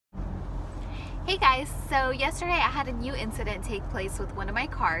Hey guys, so yesterday I had a new incident take place with one of my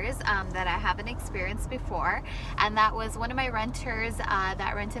cars that I haven't experienced before, and that was one of my renters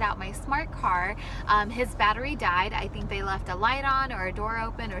that rented out my smart car. His battery died. I think they left a light on or a door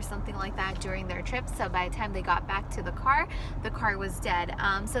open or something like that during their trip, so by the time they got back to the car was dead.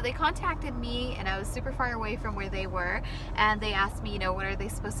 So they contacted me, and I was super far away from where they were, and they asked me, what are they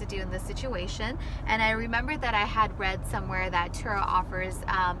supposed to do in this situation? And I remembered that I had read somewhere that Turo offers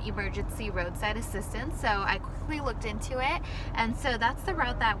emergency roadside assistance, so I quickly looked into it, and so that's the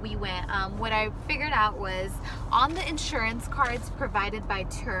route that we went. What I figured out was on the insurance cards provided by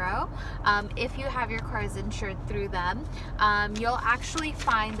Turo, if you have your cars insured through them, you'll actually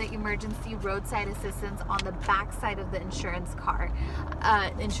find the emergency roadside assistance on the back side of the insurance card.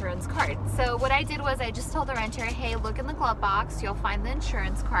 So what I did was I just told the renter, hey, look in the glove box, you'll find the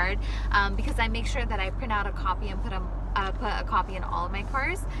insurance card, because I make sure that I print out a copy and put a copy in all of my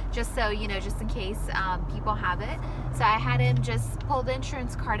cars, just so just in case people have it. So I had him just pull the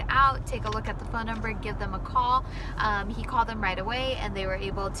insurance card out, take a look at the phone number, give them a call. He called them right away, and they were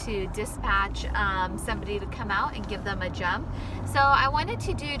able to dispatch somebody to come out and give them a jump. So I wanted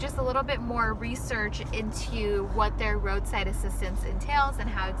to do just a little bit more research into what their roadside assistance entails and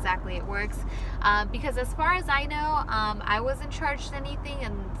how exactly it works, because as far as I know, I wasn't charged anything,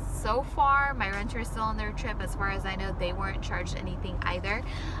 and so far my renter is still on their trip. As far as I know, they weren't charged anything either.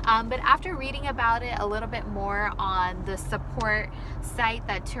 But after reading about it a little bit more on the support site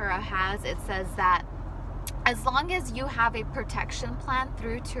that Turo has, it says that as long as you have a protection plan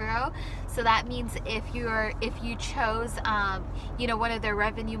through Turo, so that means if you chose one of their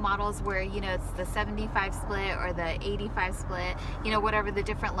revenue models where it's the 75 split or the 85 split, whatever the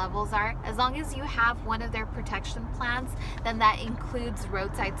different levels are, as long as you have one of their protection plans, then that includes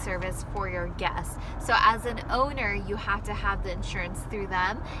roadside service for your guests. So as an owner, you have to have the insurance through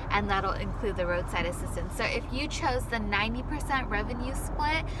them, and that'll include the roadside assistance. So if you chose the 90% revenue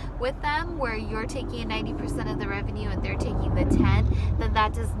split with them, where you're taking 90% of the revenue and they're taking the 10, then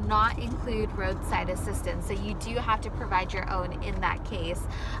that does not include roadside assistance. So you do have to provide your own in that case.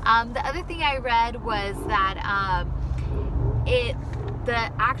 The other thing I read was that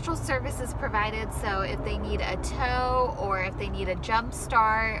the actual services provided, so if they need a tow or if they need a jump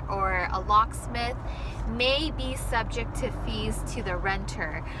start or a locksmith, may be subject to fees to the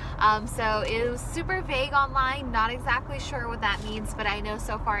renter. So it was super vague online, not exactly sure what that means, but I know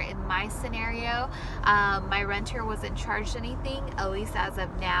so far in my scenario, my renter wasn't charged anything, at least as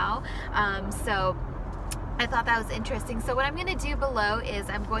of now. So I thought that was interesting. So what I'm going to do below is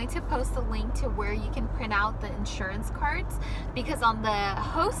I'm going to post a link to where you can print out the insurance cards, because on the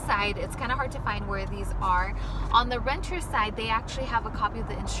host side it's kind of hard to find where these are. On the renter side, they actually have a copy of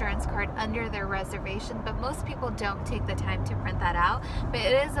the insurance card under their reservation, but most people don't take the time to print that out, but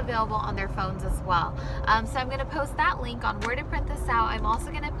it is available on their phones as well. So I'm going to post that link on where to print this out. I'm also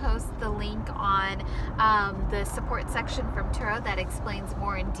going to post the link on the support section from Turo that explains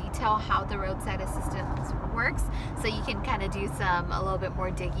more in detail how the roadside assistance works, so you can kind of do a little bit more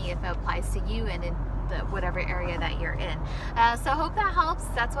digging if it applies to you and in whatever area that you're in. So I hope that helps.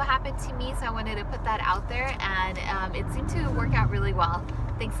 That's what happened to me, so I wanted to put that out there, and it seemed to work out really well.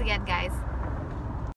 Thanks again, guys.